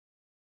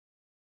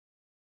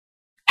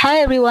Hi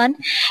everyone,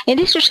 in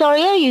this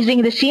tutorial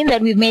using the scene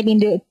that we've made in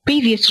the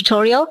previous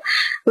tutorial,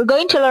 we're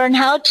going to learn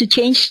how to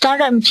change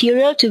standard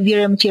material to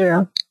Vray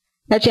material.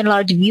 Let's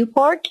enlarge the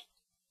viewport.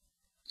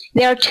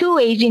 There are two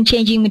ways in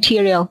changing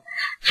material.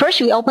 First,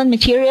 we open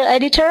Material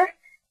Editor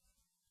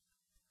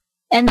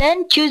and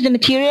then choose the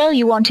material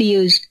you want to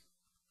use.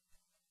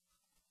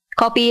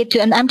 Copy it to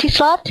an empty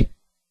slot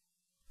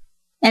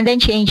and then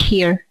change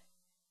here.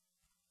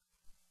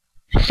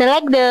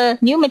 Select the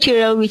new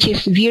material, which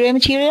is Vray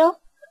material.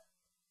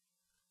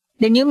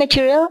 The new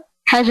material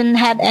hasn't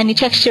had any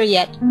texture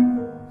yet.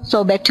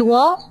 So back to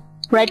wall,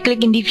 right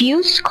click in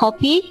diffuse,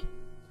 copy,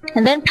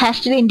 and then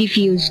paste it in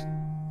diffuse.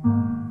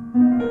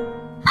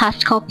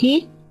 Paste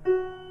copy.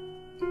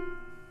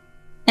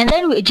 And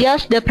then we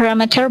adjust the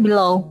parameter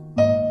below.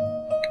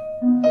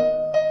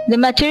 The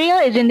material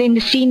isn't in the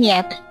scene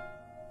yet.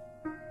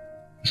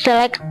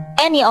 Select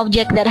any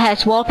object that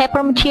has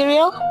wallpaper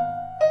material.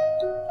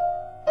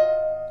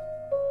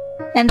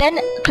 And then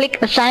click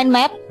Assign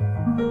Map.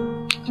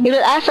 It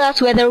will ask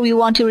us whether we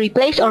want to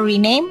replace or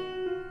rename.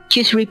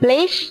 Choose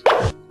Replace.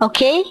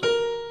 OK.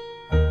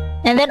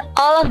 And then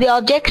all of the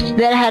objects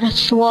that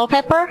has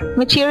wallpaper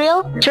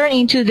material turn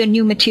into the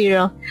new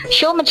material.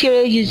 Show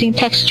material using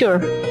texture.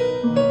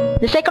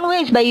 The second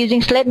way is by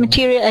using Slate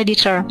Material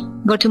Editor.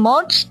 Go to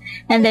Modes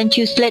and then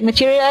choose Slate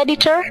Material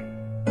Editor.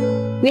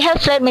 We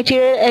have Slate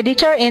Material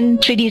Editor in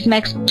 3ds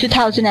Max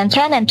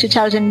 2010 and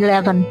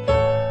 2011.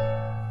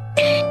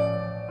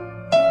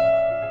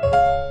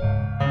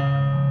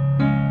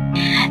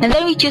 And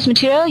then we choose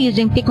material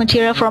using Pick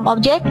Material from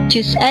Object.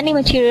 Choose any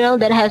material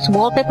that has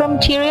wallpaper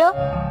material.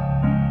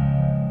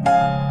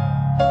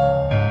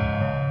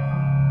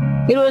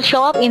 It will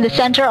show up in the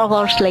center of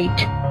our slate.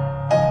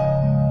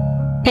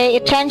 Pay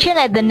attention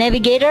at the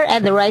navigator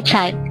at the right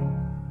side.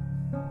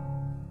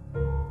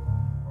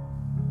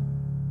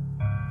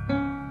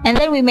 And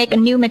then we make a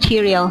new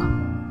material,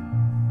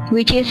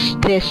 which is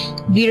this,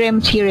 Vray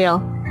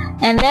material.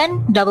 And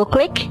then double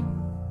click.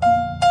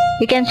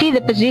 You can see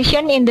the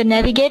position in the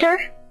navigator.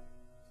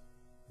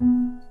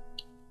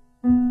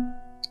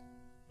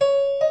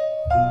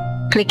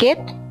 Click it.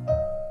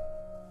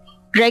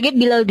 Drag it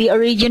below the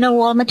original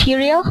wall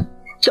material.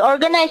 To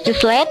organize the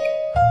slate,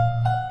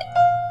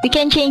 we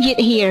can change it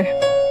here.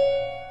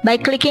 By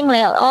clicking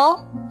Layout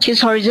All, choose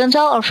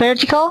horizontal or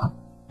vertical,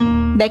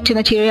 back to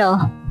material.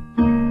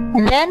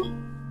 And then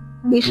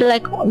we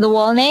select the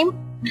wall name,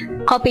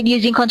 copy it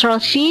using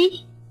Ctrl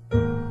C,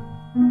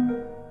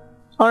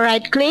 or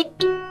right click,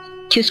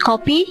 choose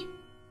copy,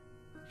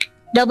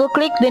 double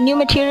click the new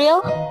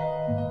material,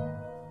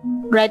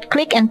 right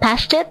click and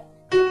paste it.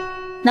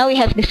 Now we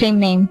have the same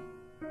name.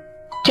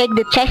 Take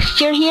the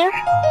texture here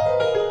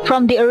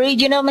from the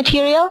original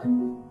material.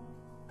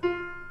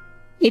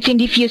 It's in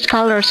diffuse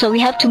color, so we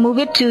have to move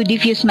it to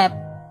diffuse map.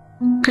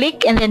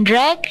 Click and then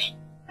drag,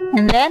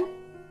 and then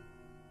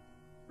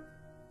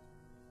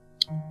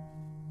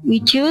we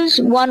choose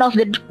one of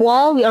the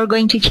wall we are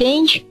going to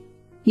change.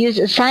 Use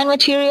Assign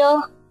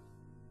Material.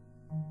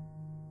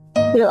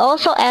 We'll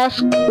also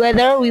ask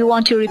whether we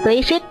want to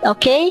replace it.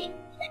 OK.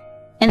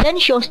 And then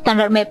show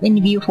standard map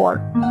in viewport.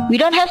 We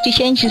don't have to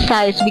change the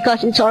size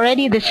because it's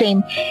already the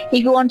same.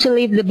 If you want to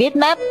leave the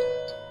bitmap,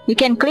 you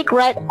can click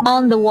right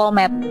on the wall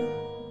map.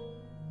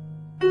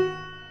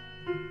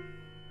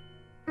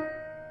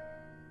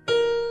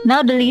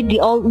 Now delete the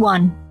old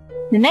one.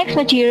 The next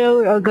material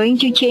we are going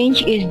to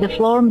change is the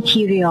floor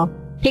material.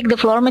 Pick the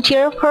floor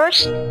material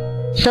first.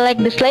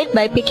 Select the slate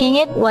by picking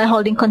it while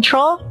holding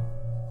Ctrl.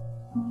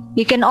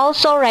 You can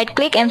also right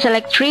click and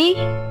select Tree.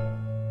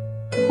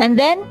 And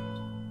then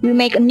we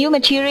make a new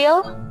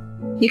material.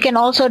 You can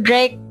also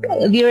drag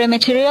Vray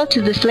material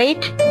to the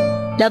slate.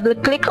 Double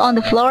click on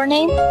the floor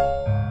name.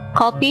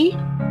 Copy.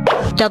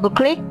 Double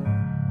click.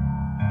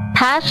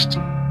 Paste.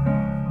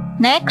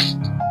 Next.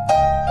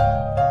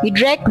 We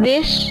drag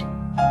this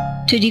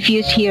to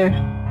diffuse here.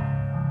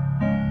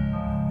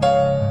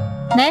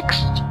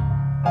 Next,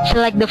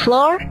 select the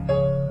floor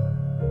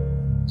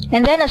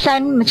and then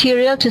assign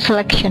material to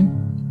selection.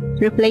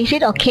 Replace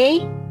it, OK.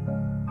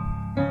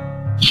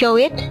 Show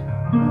it.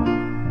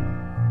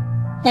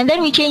 And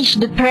then we change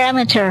the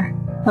parameter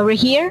over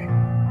here.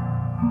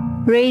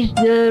 Raise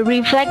the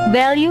reflect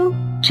value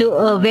to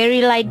a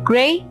very light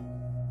gray,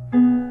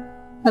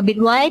 a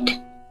bit white,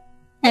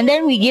 and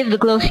then we give the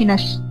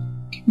glossiness.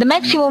 The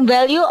maximum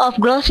value of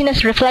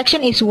glossiness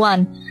reflection is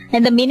 1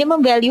 and the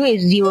minimum value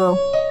is 0.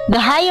 The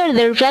higher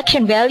the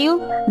reflection value,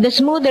 the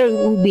smoother it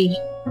will be.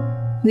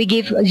 We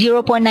give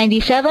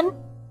 0.97.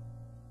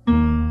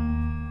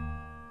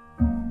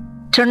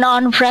 Turn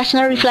on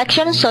Fresnel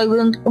reflection so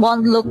it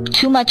won't look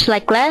too much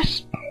like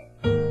glass.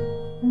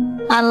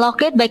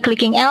 Unlock it by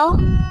clicking L.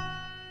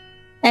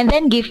 And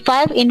then give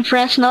 5 in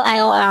Fresnel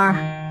IOR.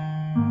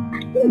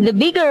 The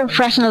bigger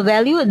Fresnel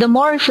value, the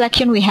more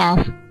reflection we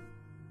have.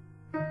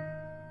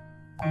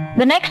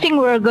 The next thing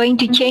we're going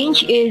to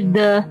change is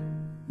the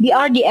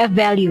RDF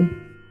value.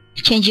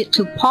 Change it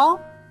to Pong.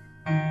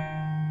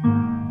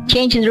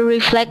 Change the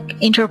reflect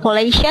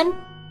interpolation.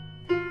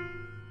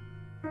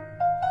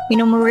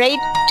 minimum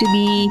rate to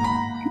be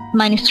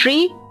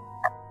 -3,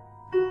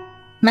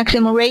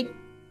 maximum rate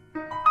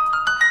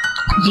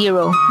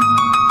 0.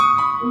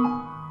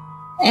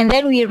 And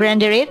then we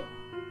render it.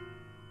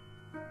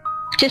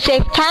 To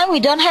save time, we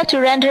don't have to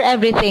render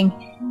everything.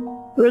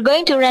 We're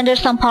going to render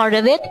some part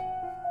of it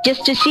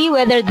just to see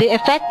whether the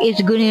effect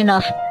is good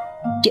enough.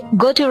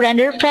 Go to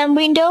Render Frame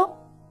window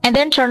and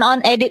then turn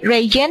on Edit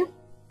Region,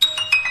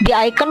 the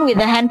icon with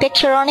the hand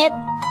picture on it.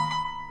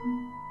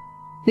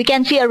 We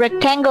can see a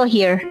rectangle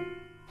here,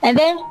 and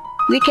then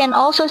we can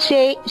also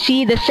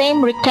see the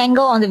same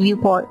rectangle on the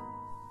viewport,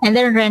 and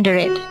then render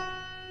it.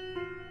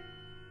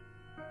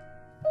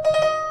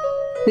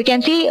 We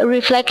can see a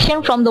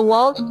reflection from the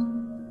wall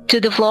to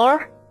the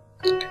floor.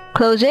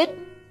 Close it.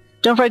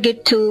 Don't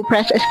forget to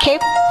press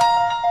Escape.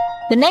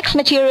 The next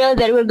material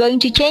that we're going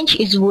to change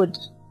is wood.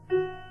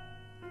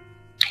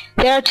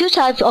 There are two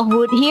types of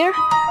wood here,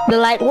 the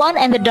light one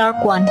and the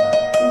dark one.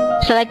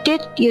 Select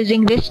it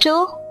using this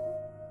tool,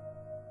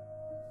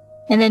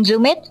 and then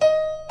zoom it.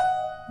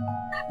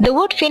 The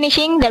wood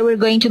finishing that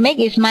we're going to make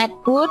is matte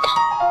wood,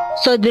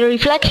 so the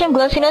reflection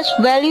glossiness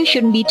value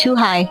shouldn't be too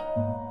high.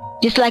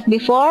 Just like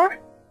before,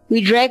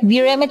 we drag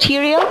Vray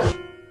material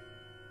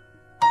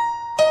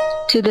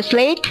to the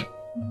slate,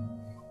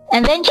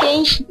 and then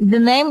change the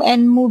name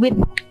and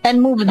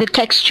move the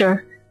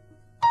texture.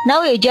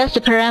 Now we adjust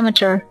the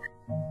parameter.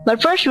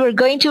 But first we're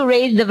going to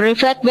raise the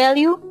reflect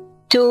value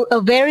to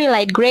a very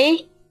light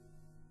gray.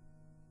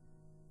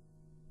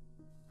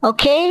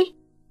 Okay.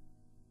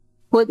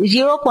 Put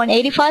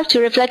 0.85 to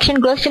reflection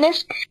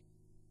glossiness.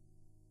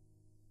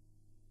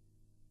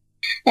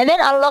 And then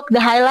unlock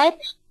the highlight.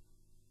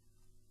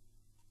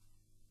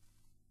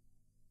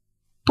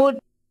 Put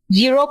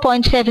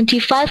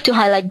 0.75 to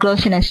highlight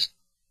glossiness.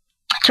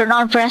 Turn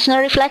on Fresnel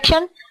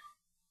reflection.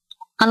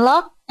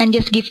 Unlock and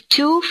just give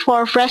 2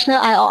 for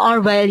Fresnel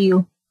IOR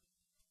value.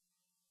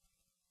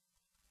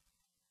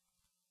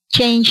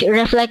 Change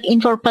reflect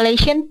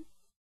interpolation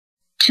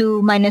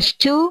to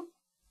 -2,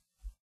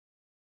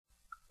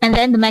 and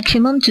then the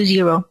maximum to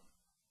 0.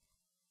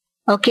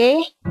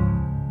 Okay.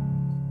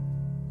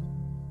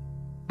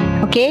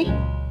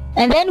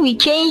 And then we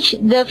change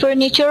the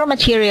furniture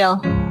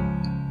material.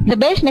 The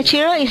base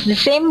material is the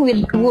same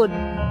with wood,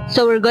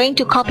 so we're going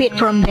to copy it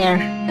from there.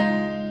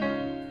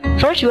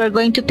 First, we're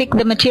going to pick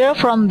the material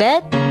from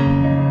bed.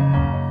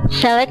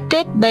 Select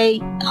it by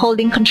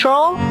holding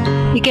Control.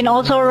 You can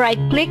also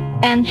right-click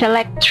and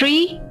select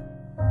tree.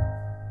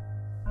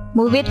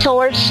 Move it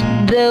towards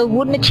the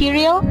wood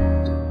material.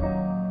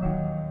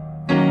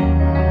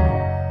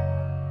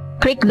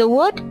 Click the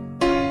wood.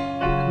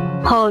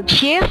 Hold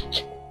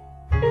Shift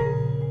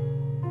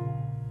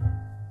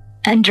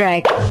and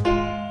drag.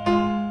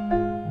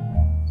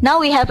 Now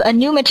we have a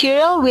new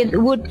material with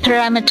wood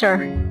parameter.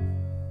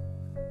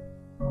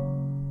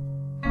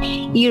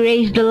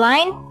 Erase the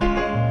line.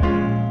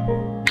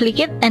 Click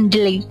it and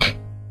delete.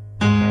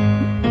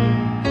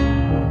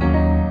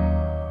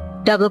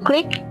 Double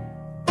click.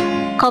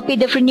 Copy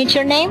the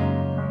furniture name.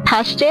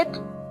 Paste it.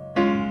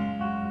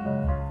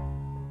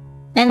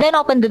 And then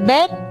open the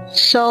bed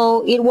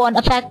so it won't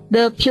affect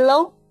the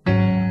pillow.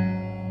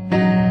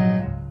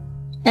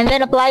 And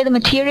then apply the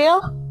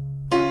material.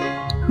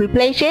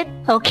 Replace it.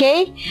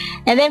 Okay.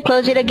 And then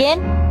close it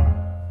again.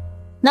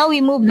 Now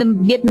we move the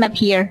bitmap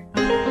here.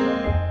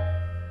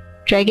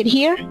 Drag it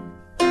here.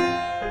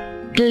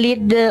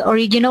 Delete the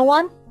original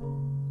one.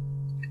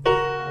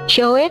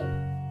 Show it.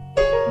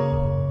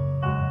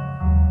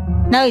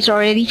 Now it's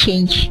already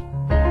changed.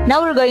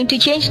 Now we're going to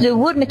change the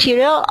wood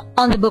material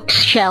on the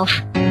bookshelf.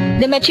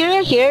 The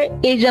material here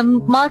is a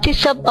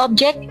multi-sub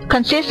object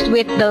consists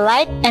with the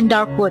light and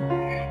dark wood.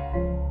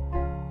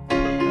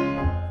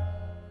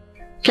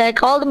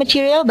 Select all the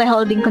material by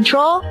holding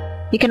Control.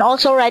 You can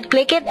also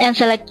right-click it and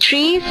select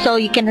tree, so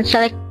you can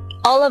select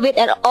all of it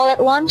all at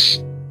once.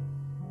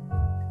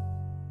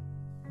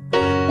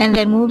 And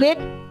then move it.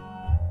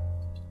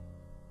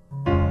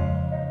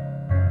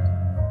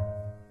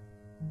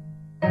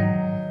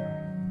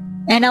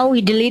 And now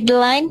we delete the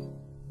line.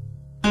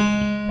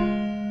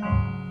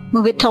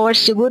 Move it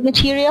towards the wood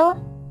material.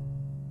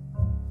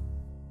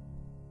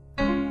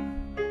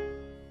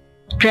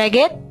 Drag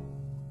it.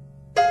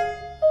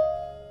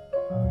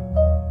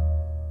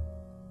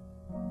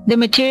 The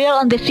material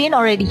on the scene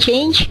already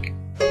changed.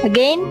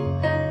 Again,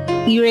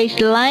 erase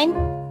the line.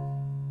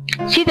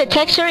 See, the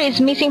texture is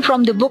missing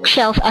from the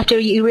bookshelf after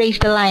you erase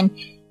the line.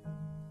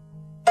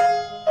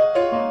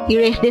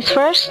 Erase this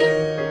first.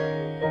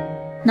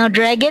 Now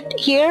drag it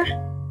here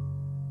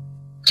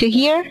to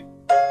here.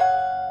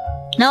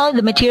 Now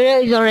the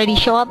material is already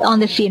show up on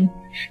the scene.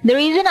 The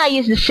reason I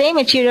use the same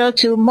material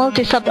to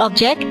multi-sub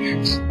object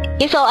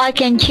is so I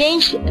can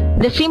change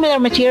the similar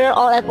material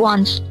all at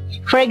once.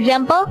 For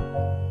example,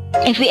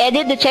 if we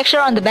edit the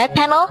texture on the back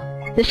panel,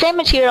 the same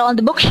material on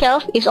the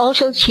bookshelf is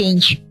also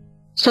changed.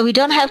 So we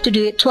don't have to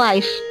do it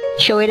twice.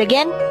 Show it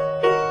again.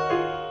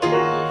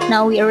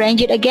 Now we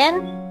arrange it again.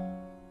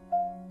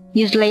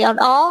 Use Layout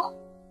All.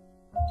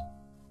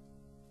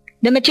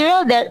 The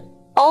material that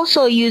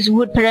also use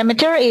wood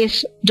parameter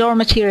is door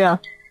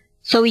material,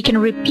 so we can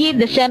repeat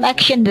the same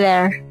action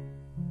there.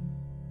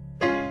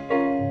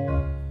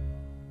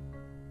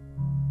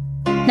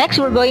 Next,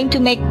 we're going to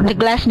make the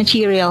glass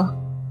material,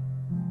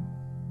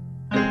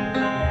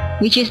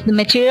 which is the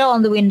material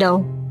on the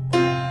window.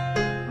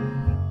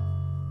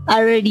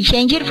 I already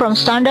changed it from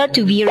standard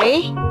to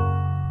Vray.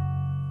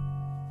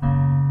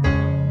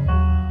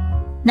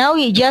 Now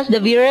we adjust the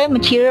Vray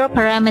material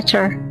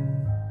parameter.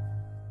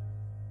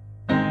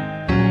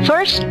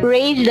 First,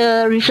 raise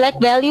the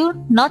reflect value,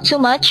 not too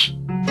much,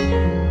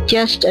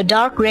 just a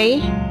dark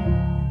gray.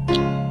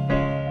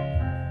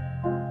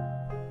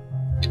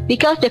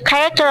 Because the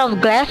character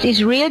of glass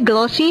is real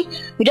glossy,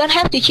 we don't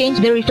have to change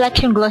the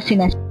reflection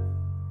glossiness.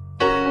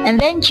 And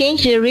then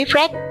change the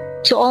refract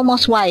to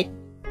almost white.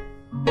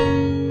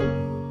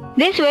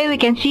 This way we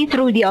can see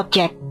through the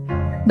object,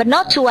 but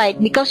not too white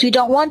because we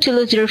don't want to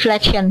lose the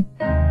reflection.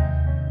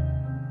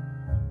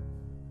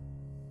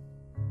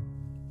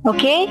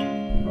 Okay,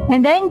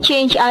 and then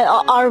change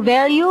IR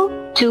value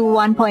to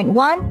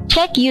 1.1.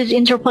 Check use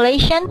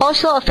interpolation,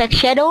 also affect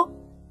shadow.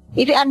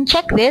 If you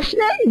uncheck this,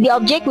 the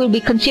object will be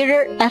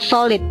considered as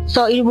solid,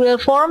 so it will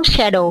form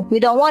shadow. We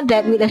don't want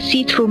that with a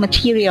see-through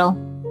material.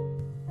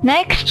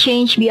 Next,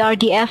 change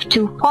BRDF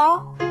to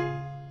Pong.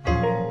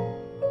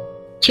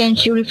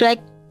 Change to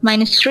reflect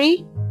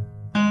 -3.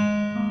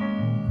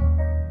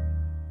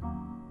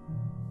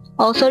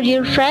 Also the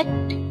refract.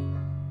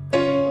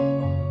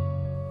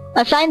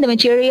 Assign the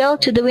material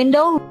to the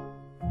window.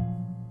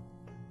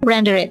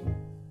 Render it.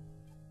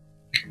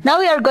 Now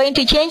we are going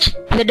to change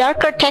the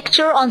darker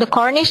texture on the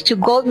cornice to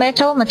gold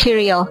metal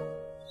material.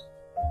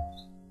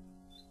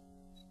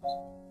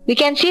 We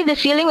can see the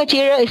ceiling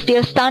material is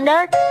still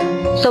standard,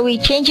 so we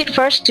change it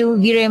first to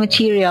Vray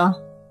material.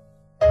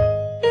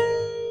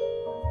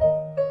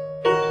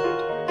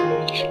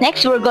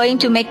 Next, we're going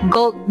to make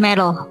gold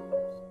metal.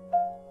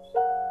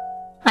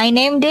 I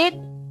named it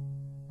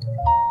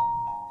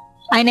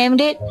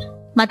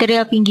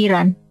material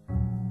pinggiran.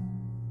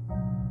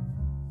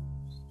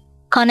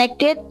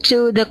 Connect it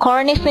to the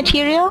cornice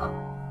material.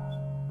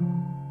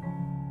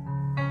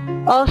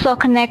 Also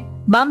connect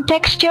bump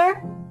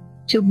texture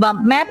to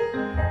bump map.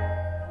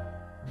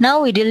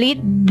 Now we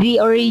delete the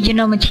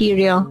original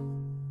material.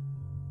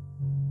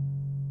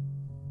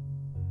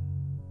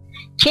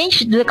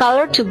 Change the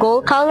color to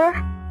gold color,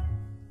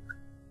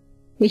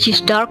 which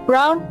is dark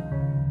brown.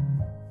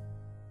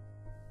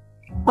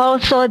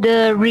 Also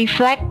the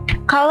reflect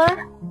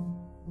color.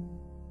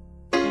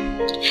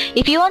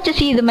 If you want to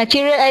see the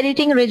material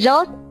editing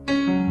result,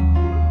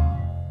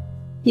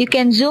 you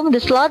can zoom the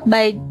slot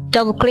by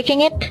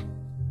double-clicking it.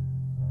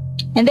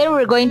 And then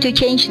we're going to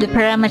change the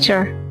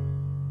parameter.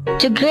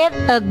 To get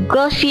a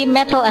glossy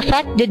metal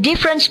effect, the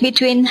difference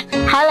between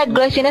highlight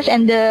glossiness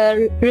and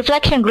the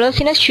reflection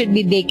glossiness should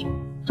be big.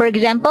 For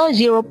example,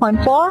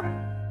 0.4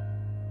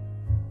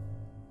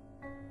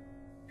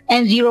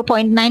 and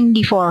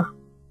 0.94.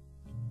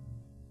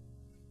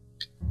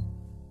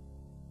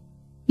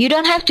 You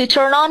don't have to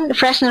turn on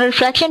Fresnel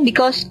reflection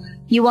because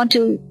you want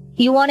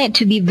it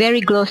to be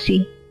very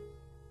glossy.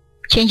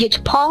 Change it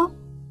to Pong.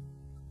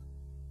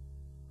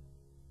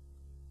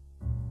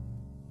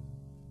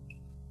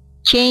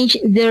 Change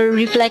the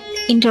reflect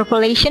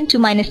interpolation to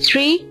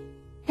 -3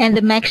 and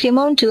the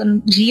maximum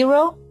to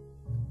 0.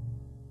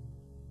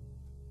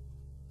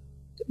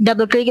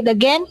 Double click it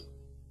again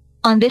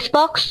on this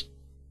box.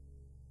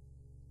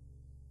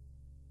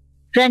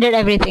 Render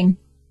everything.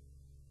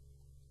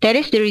 That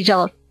is the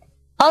result.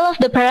 All of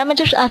the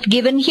parameters I've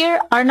given here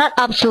are not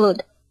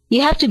absolute.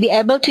 You have to be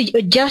able to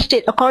adjust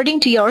it according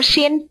to your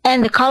scene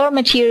and the color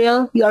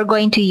material you are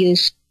going to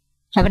use.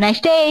 Have a nice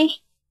day!